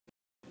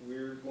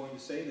going to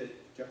say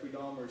that Jeffrey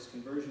Dahmer's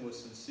conversion was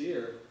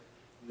sincere,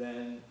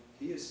 then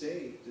he is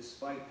saved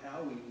despite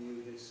how we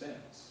view his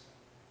sins.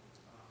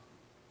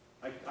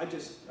 I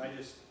just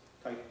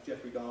typed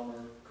Jeffrey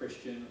Dahmer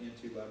Christian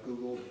into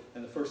Google,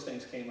 and the first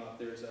things came up.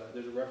 There's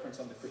a reference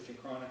on the Christian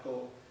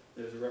Chronicle.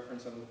 There's a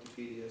reference on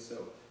Wikipedia.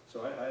 So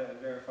I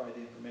verified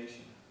the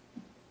information.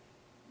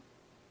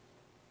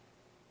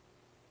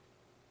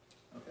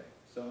 Okay,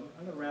 so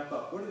I'm going to wrap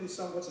up. What's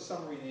the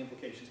summary and the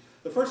implications?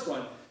 The first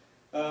one.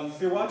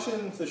 If you're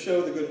watching the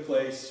show The Good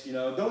Place,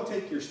 don't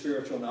take your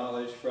spiritual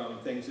knowledge from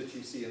things that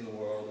you see in the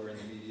world or in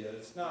the media.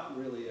 It's not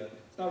really a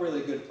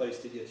good place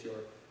to get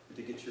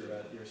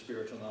your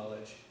spiritual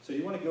knowledge. So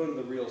you want to go to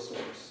the real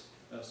source.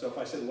 So if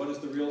I said, what is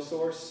the real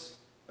source?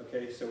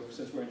 Okay, so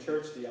since we're in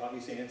church, the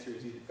obvious answer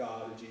is either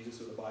God or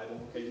Jesus or the Bible.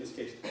 Okay, in this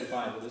case, the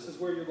Bible. This is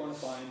where you're going to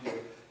find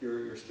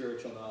your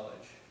spiritual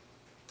knowledge.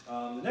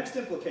 The next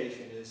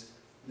implication is,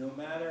 no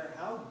matter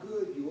how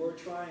good you're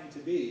trying to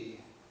be,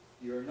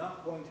 you're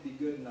not going to be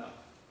good enough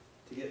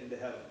to get into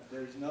heaven.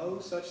 There's no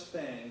such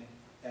thing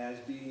as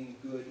being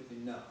good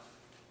enough.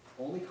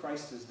 Only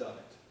Christ has done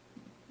it.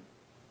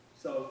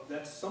 So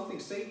that's something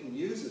Satan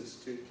uses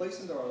to place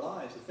into our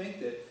lives, to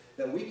think that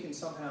we can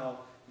somehow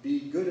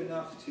be good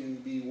enough to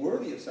be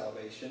worthy of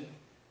salvation,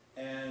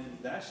 and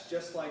that's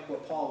just like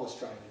what Paul was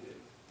trying to do.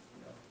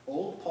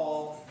 Old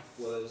Paul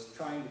was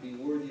trying to be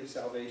worthy of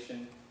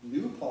salvation.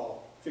 New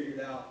Paul figured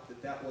out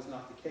that that was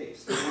not the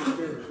case. The Holy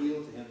Spirit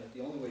revealed to him that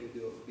the only way to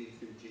do it would be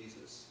through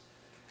Jesus.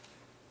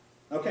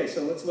 Okay,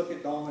 so let's look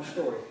at Dahmer's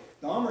story.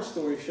 Dahmer's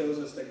story shows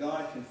us that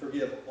God can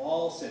forgive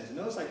all sins. And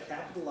notice I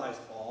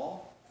capitalized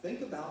all.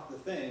 Think about the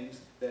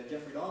things that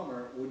Jeffrey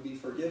Dahmer would be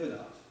forgiven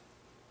of.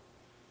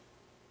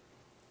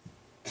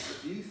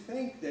 If you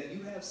think that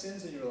you have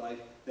sins in your life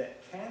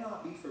that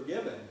cannot be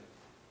forgiven,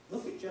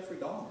 look at Jeffrey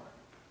Dahmer.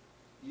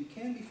 You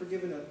can be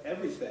forgiven of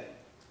everything.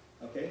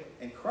 Okay?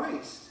 And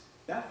Christ,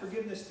 that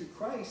forgiveness through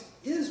Christ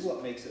is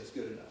what makes us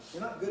good enough. We're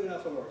not good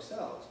enough of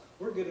ourselves.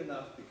 We're good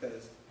enough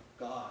because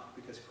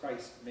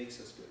Christ makes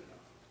us good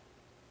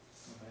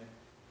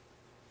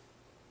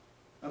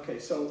enough. Okay,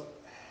 so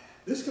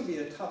this can be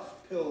a tough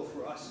pill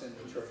for us in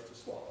the church to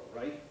swallow,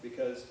 right?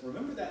 Because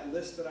remember that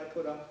list that I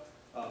put up?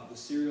 The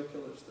serial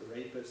killers, the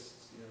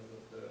rapists,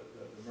 the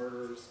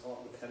murderers,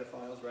 all the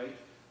pedophiles, right?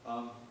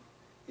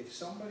 If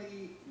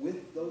somebody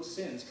with those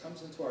sins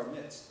comes into our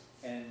midst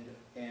and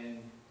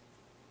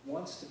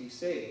wants to be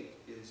saved,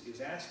 is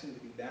asking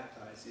to be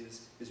baptized,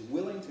 is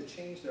willing to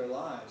change their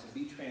lives and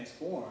be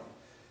transformed,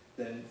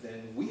 then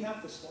we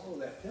have to swallow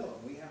that pill,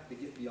 and we have to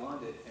get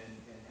beyond it and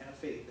have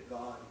faith that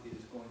God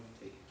is going to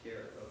take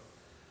care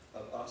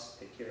of us,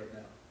 take care of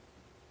them.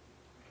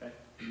 Okay?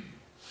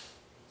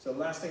 So the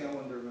last thing I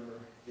wanted to remember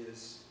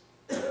is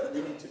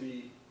we need to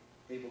be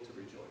able to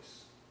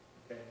rejoice.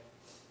 Okay?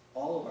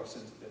 All of our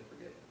sins have been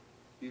forgiven.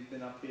 You've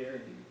been up here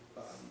and you've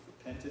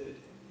repented and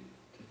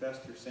you've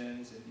confessed your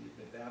sins and you've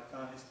been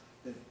baptized,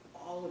 then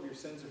all of your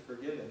sins are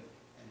forgiven,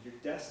 and your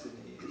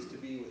destiny is to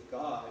be with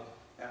God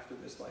after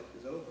this life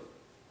is over.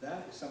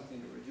 That is something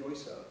to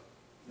rejoice of,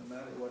 no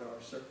matter what our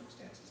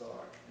circumstances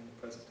are in the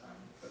present time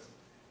and the present day.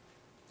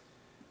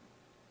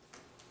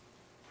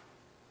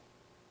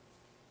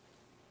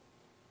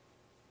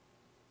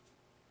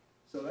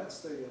 So that's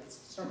the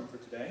sermon for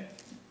today.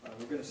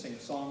 We're going to sing a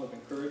song of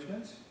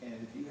encouragement, and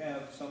if you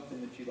have something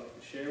that you'd like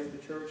to share with the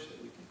church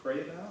that we can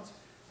pray about,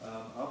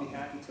 I'll be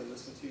happy to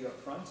listen to you up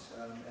front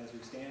as we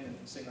stand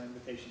and sing our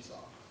invitation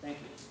song. Thank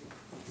you.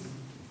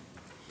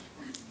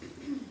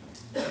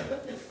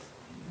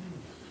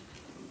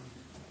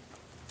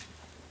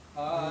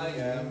 I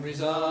am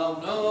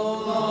resolved no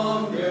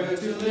longer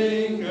to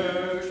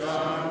linger,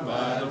 charmed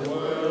by the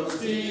world's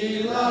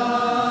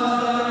delight.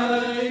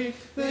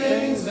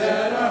 Things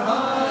that are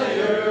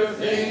higher,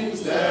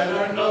 things that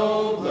are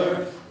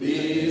nobler,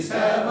 these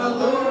have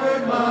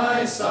allured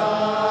my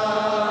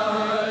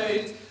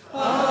sight.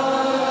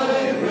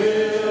 I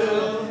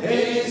will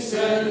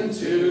hasten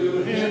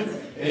to him,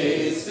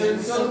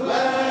 hasten so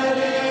glad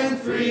and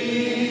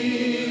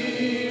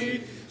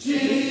free.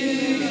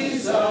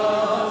 Jesus,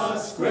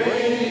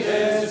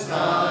 greatest,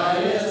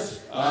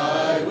 highest,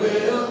 I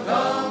will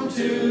come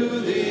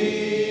to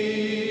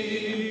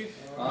thee.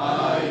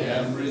 I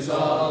am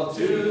resolved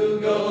to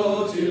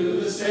go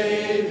to the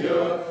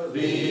Savior,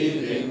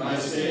 leaving my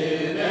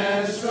sin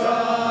and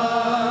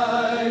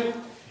strife.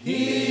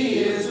 He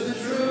is the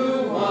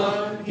true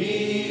one,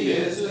 he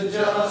is the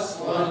just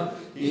one,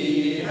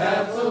 he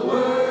hath the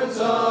words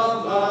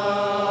of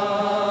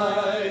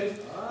life.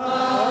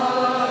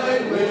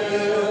 I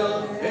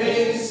will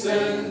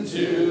hasten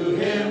to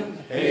him,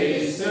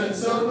 hasten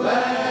so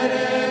glad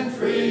and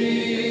free.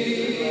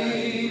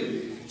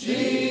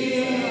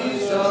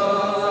 Jesus,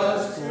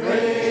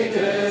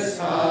 greatest,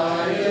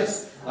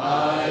 highest,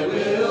 I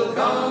will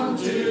come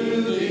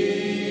to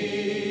thee.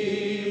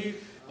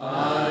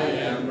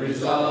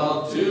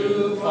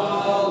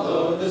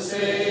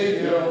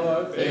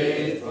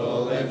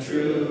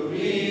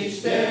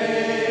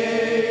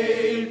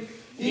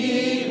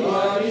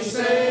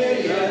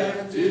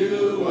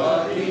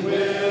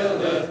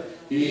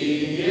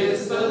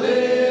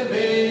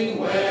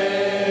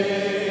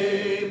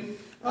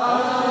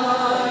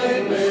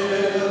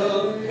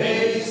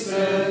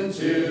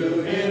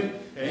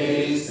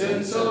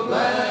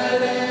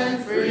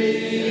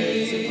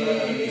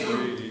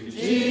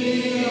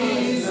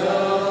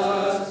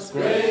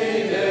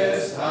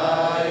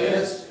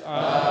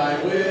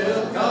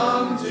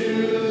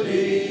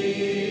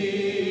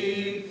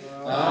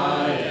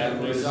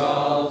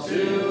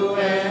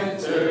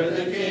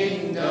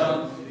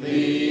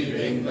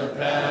 leaving the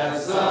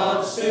paths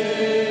of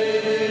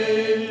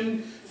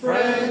sin.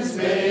 Friends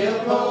may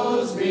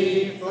oppose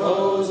me,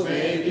 foes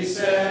may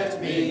beset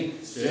me,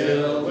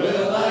 still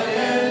will I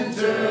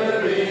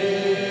enter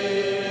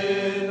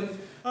in.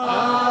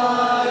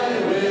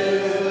 I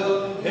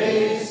will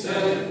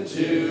hasten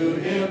to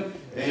him,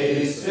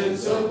 hasten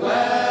so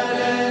glad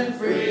and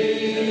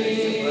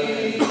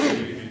free.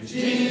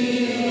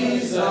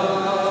 Jesus,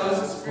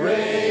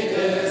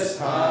 greatest,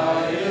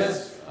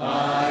 highest,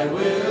 I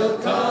will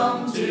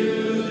come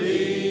to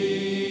thee.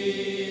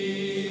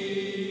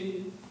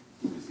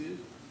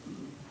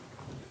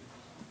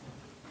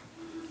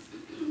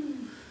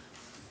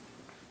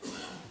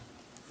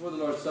 For the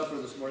Lord's Supper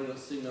this morning,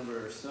 let's sing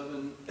number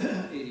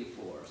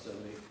 784.